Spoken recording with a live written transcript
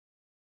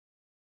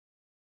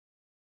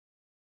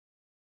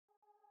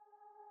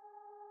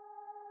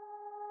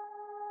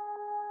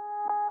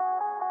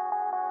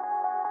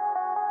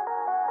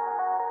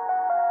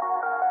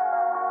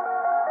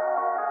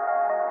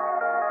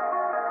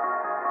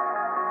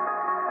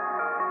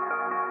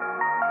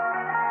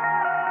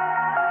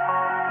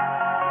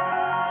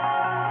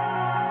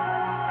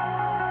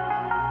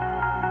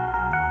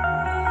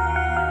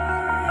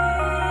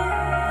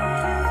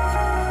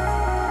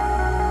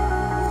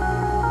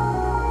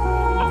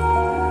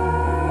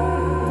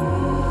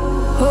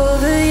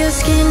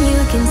skin,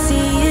 you can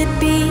see it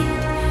beat,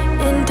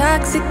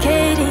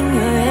 intoxicating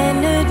your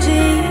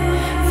energy.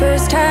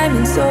 First time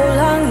in so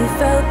long you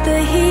felt the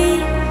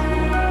heat,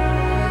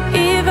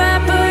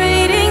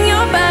 evaporating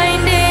your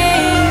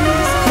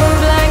bindings.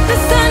 Move like the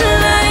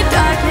sunlight,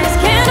 darkness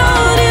can't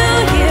hold you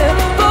here.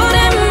 Bold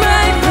and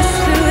bright, push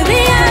through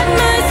the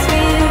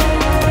atmosphere.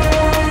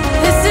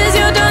 This is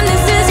your dawn,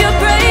 this is your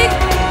break.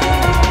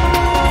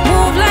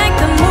 Move like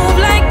the, move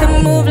like the,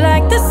 move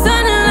like the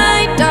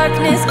sunlight,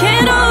 darkness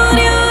can't hold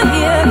you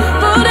here.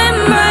 Bold and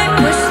bright,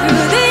 push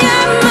through the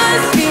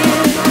atmosphere.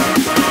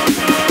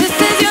 This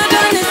is your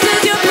dawn, this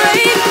is your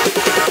break.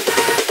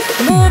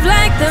 Move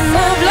like the,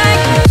 move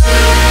like the.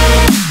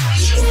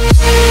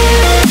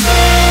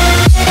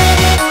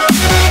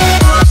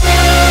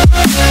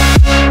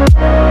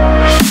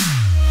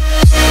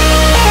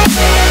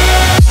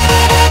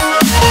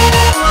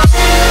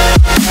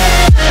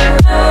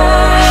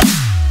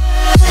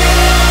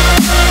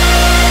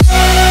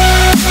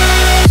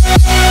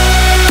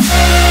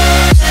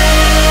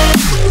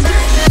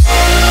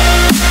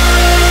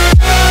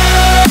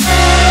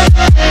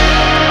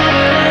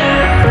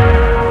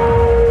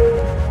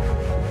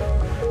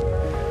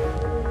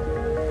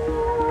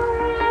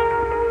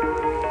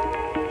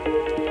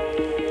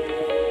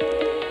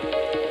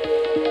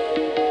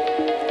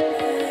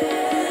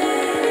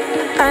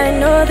 I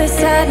know the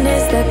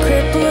sadness that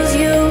cripples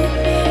you.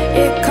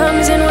 It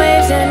comes in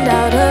waves and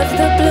out of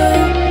the blue.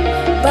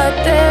 But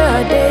there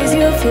are days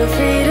you feel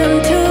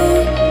freedom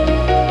too.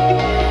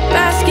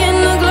 Bask in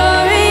the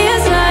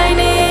glorious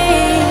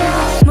lightning.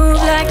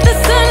 Move like the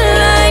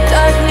sunlight,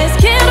 darkness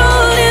can't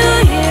hold you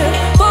here.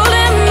 Bold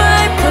and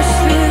bright, push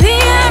through the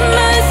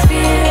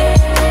atmosphere.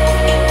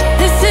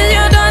 This is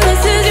your dawn,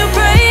 this is your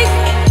break.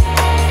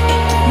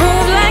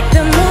 Move like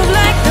the, move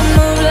like the,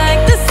 move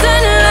like the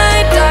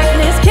sunlight,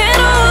 darkness can't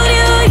hold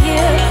you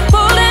here.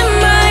 Bold and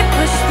bright,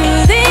 push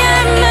through the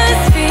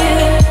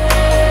atmosphere.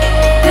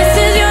 This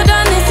is your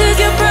dawn, this is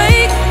your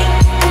break.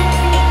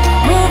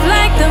 Move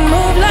like the,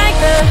 move like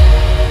the,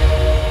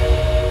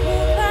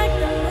 move like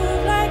the,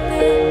 move like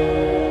the,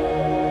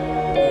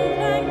 move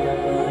like the,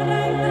 move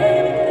like the.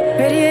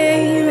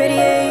 Radiate,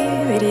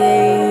 radiate,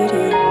 radiate.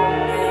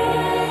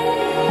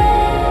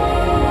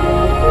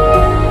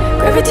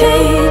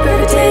 Gravitate,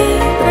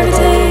 gravitate,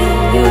 gravitate.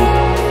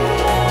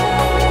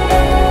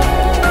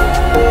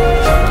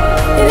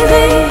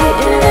 Innovate,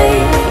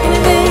 innovate,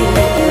 innovate.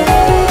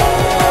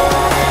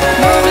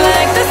 Move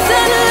like the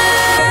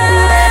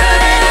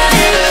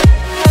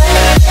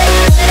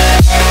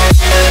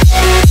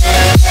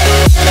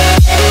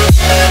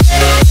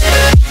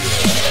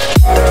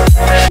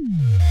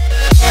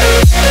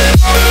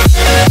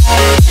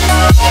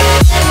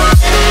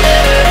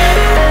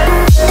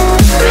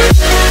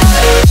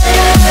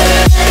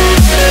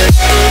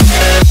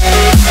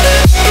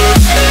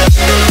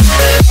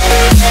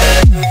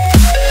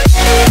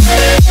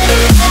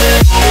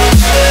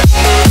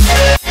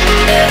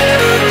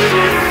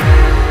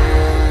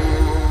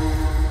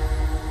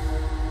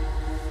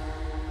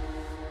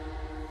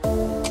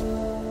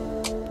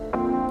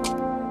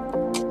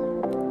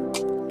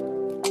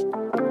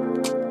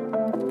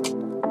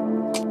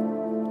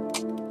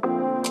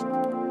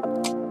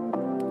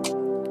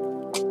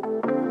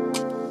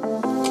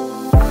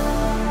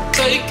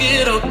Take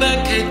it all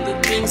back, hate the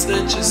things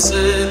that you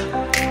said,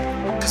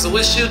 'cause I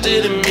wish you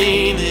didn't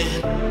mean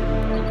it.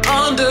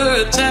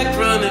 Under attack,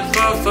 running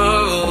far,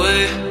 far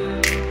away,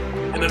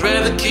 and I'd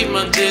rather keep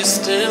my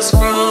distance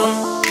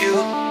from you.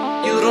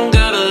 You don't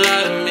gotta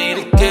lie to me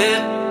to get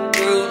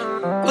through.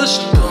 Push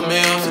and pull me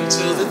off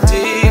into the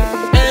deep,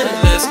 and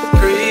let's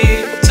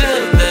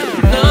pretend that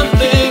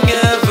nothing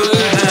ever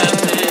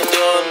happened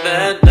on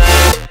that night.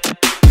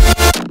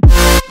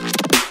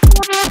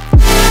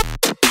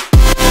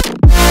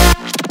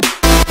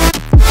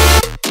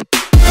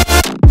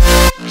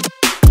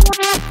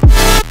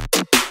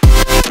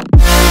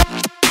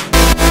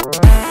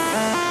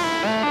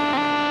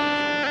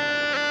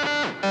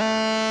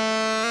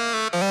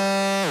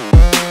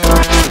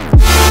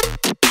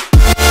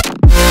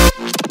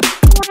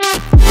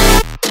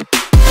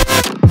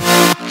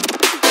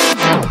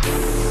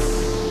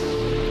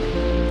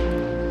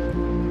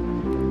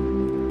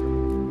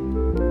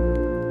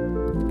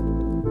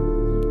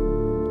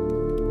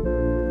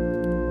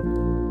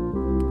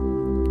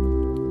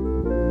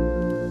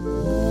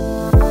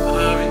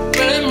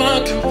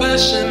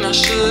 I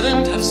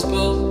shouldn't have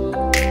spoke,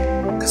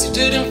 'cause you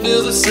didn't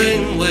feel the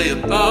same way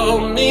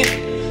about me,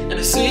 and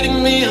it's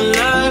eating me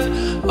alive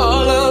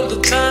all of the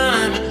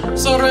time.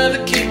 So I'd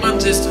rather keep my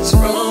distance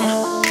from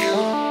you.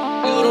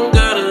 You don't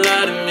gotta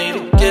lie to me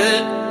to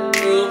get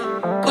through.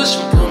 Push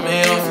and pull me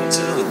off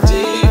into the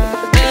deep,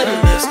 and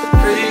let's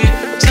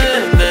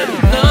pretend that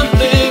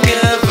nothing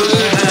ever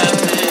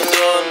happened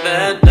on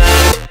that night.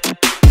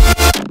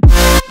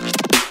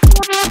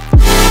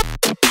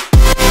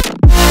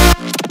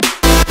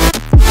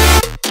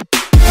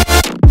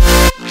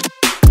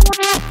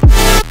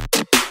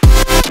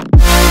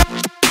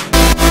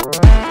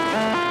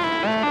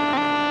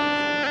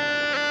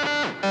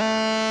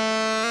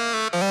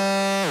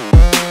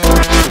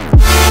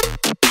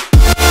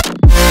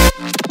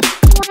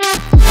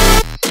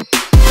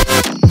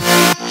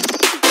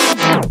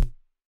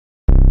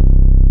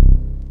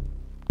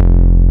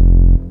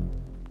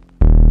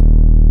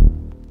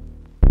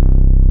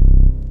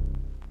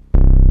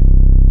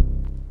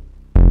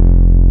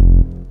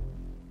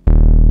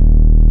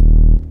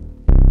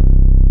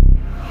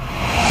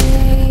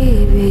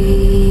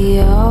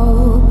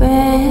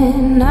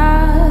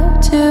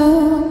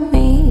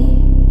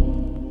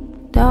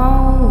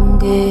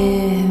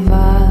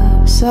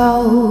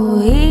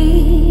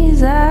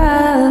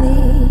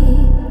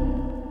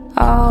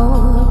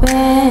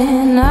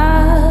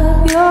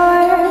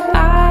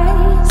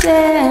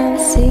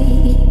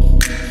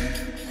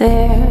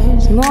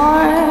 There's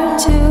more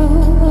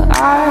to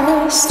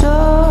our story.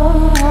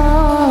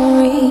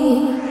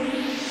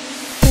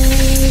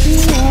 Baby,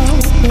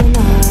 open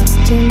up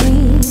to me.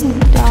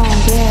 Don't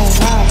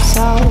give up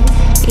so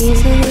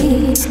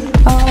easily.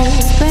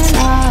 Open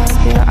up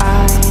your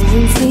eyes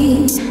and see.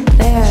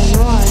 There's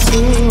more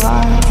to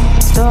our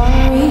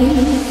story.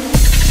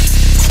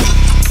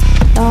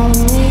 Don't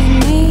leave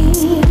me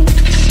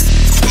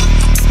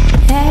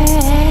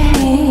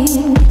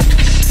hanging.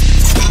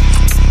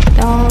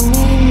 Don't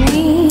leave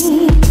me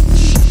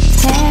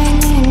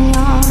hanging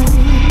on.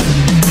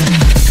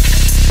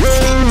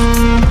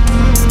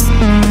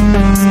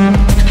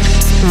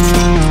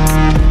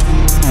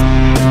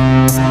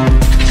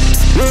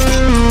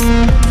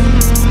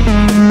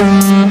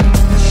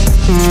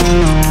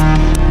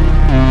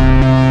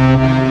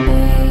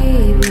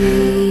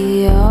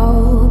 Baby,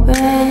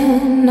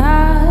 open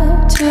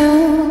up to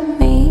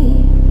me.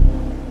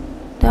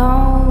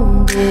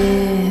 Don't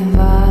give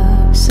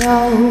up so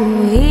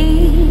easily.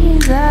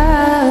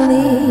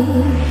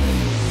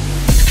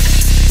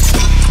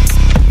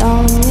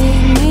 Don't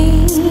leave me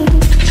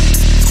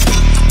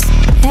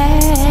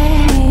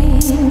hanging.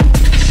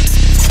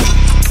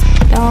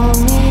 Don't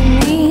leave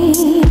me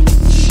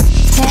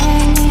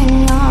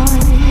hanging on.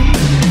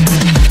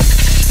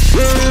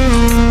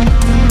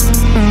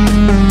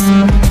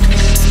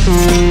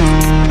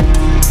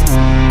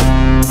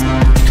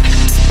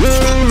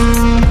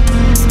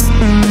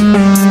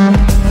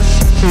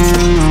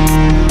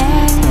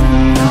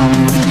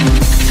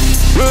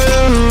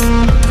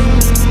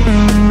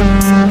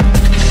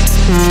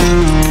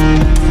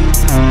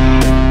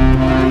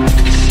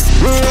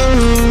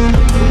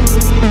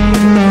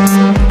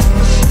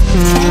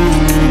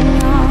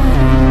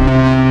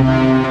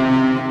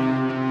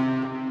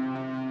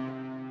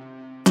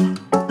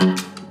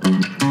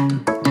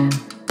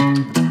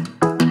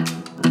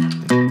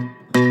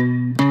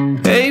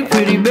 Hey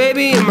pretty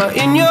baby, am I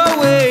in your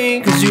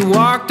way? Cause you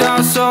walked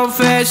out so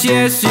fast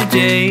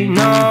yesterday.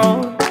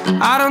 No,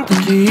 I don't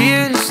think you're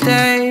here to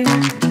stay.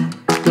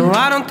 No,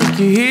 I don't think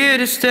you're here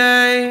to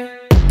stay.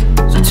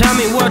 So tell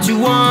me what you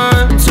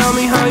want, tell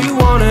me how you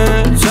want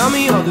it. Tell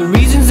me all the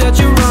reasons that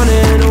you're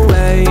running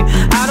away.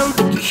 I don't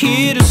think you're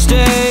here to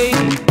stay.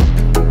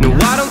 No,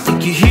 I don't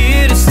think you're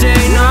here to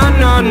stay. No,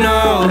 no,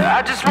 no.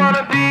 I just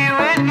wanna be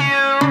with you.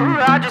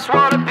 I just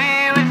wanna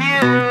be with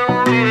you,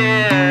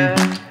 yeah.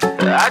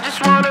 I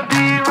just wanna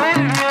be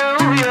with you,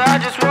 yeah. I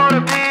just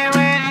wanna be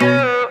with you.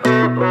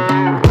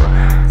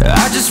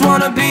 I just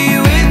wanna be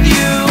with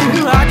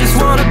you. I just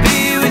wanna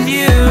be with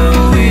you,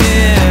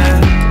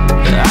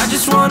 yeah. I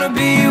just wanna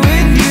be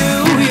with you,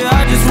 yeah.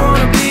 I just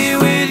wanna be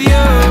with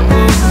you.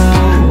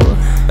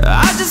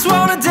 I just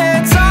wanna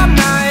dance all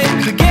night,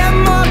 forget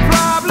my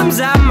problems,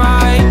 I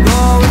might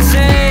go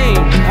insane.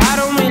 I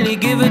don't really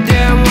give a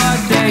damn what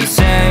they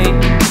say.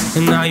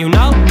 And now you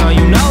know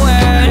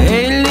it.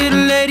 Hey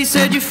little lady,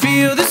 said you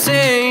feel the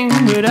same,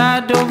 but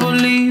I don't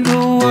believe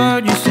a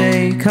word you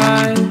say.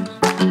 Cause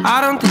I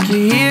don't think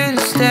you're here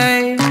to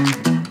stay.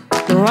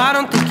 No, I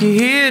don't think you're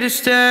here to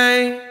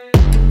stay.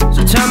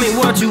 So tell me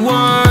what you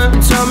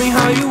want, tell me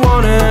how you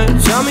want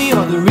it. Tell me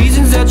all the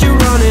reasons that you're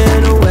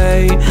running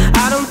away.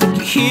 I don't think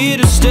you're here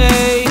to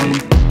stay.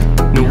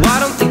 No, I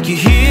don't think you're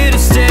here to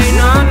stay.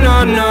 No,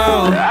 no,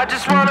 no. I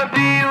just wanna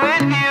be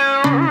with you.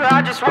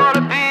 I just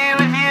wanna be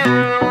with you,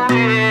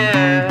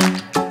 yeah.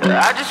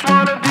 I just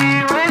wanna be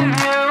with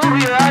you,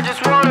 yeah. I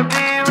just wanna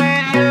be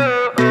with you.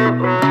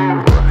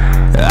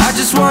 I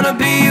just wanna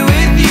be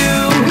with you.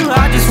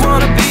 I just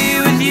wanna be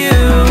with you,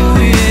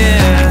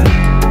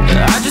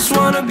 yeah. I just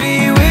wanna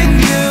be with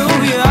you,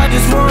 yeah. I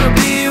just wanna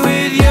be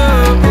with you.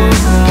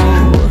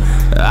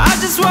 I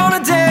just wanna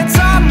dance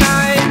all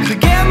night,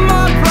 forget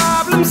my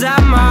problems, I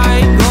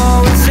might go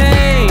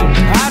insane.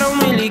 I don't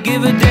really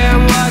give a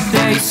damn what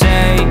they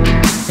say.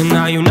 And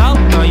now you know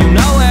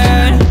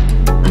it.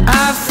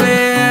 I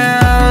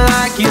feel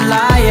like you're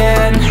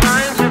lying,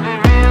 trying to be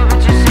real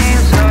but you seem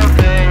so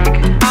fake.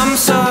 I'm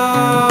so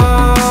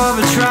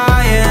over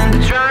trying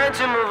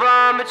to move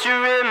on but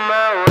you're in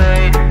my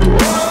way.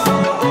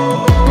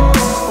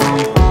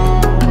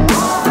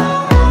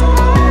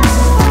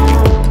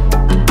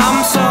 I'm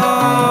so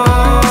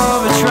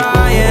over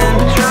trying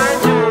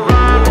to move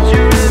on but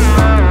you're in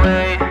my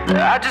way.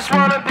 I just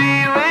wanna be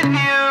with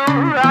you.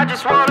 I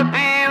just wanna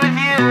be with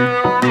you,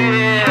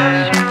 yeah.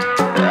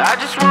 I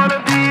just wanna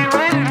be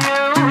with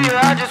you,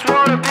 yeah. I just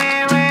wanna be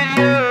with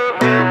you.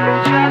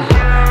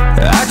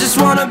 I just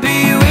wanna be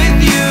with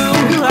you.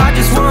 I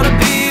just wanna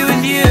be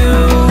with you,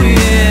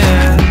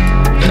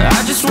 yeah.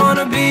 I just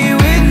wanna be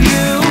with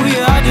you,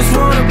 yeah. I just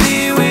wanna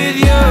be with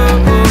you.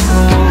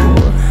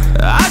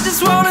 I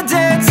just wanna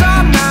dance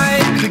all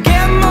night,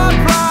 forget my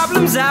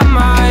problems, I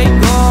might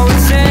go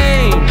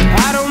insane.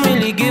 I don't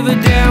really give a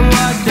damn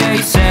what they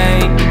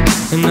say.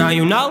 And now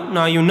you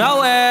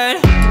know it.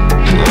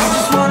 I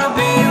just wanna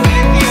be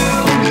with you.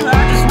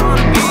 I just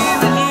wanna be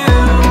with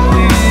you,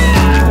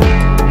 yeah.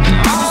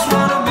 I just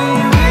wanna be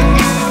with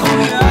you,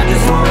 yeah. I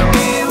just wanna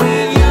be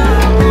with you.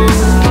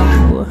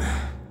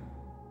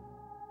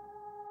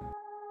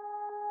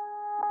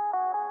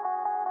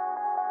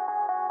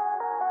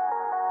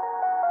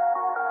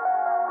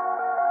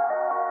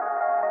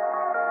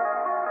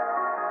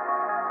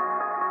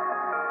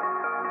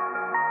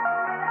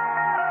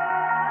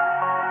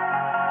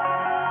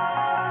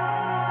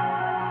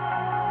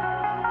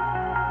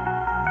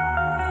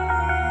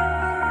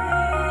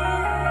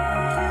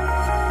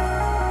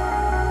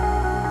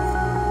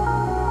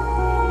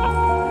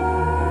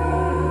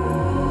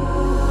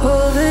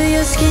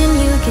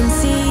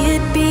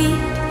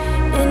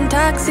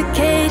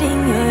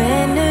 intoxicating your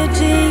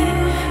energy.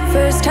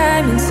 First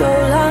time in so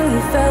long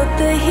you felt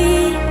the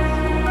heat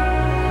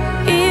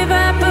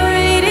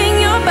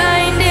evaporating your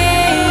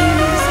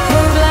bindings.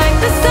 Move like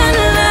the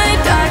sunlight,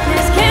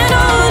 darkness can't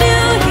hold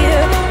you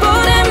here.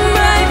 Bold and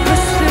bright,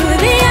 push through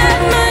the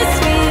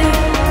atmosphere.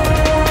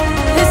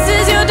 This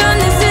is your dawn,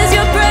 this is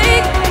your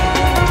break.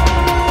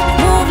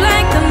 Move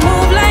like the,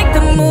 move like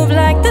the, move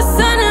like the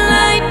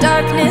sunlight,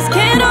 darkness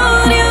can't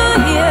hold you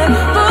here.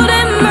 Bold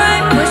and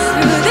bright, push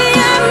through the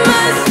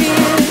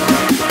atmosphere.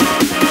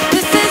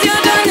 This is your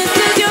dawn, this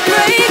is your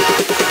break.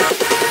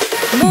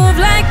 Move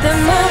like the,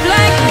 move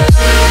like the.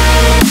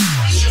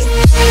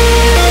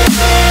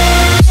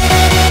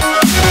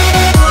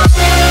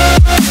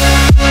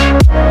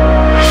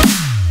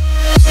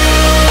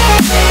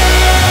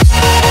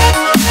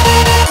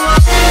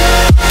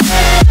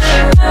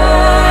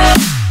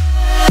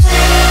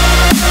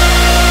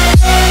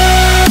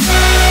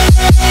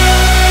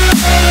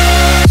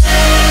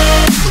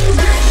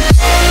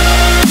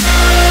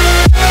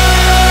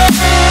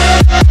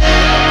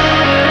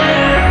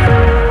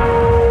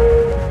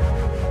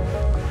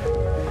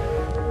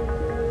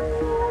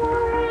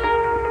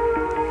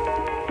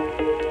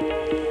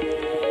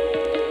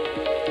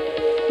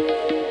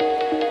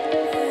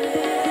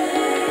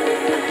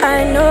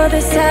 I know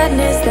the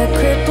sadness that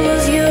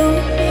cripples you.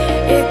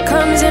 It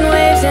comes in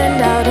waves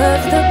and out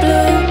of the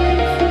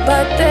blue.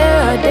 But there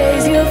are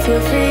days you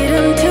feel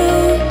freedom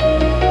too.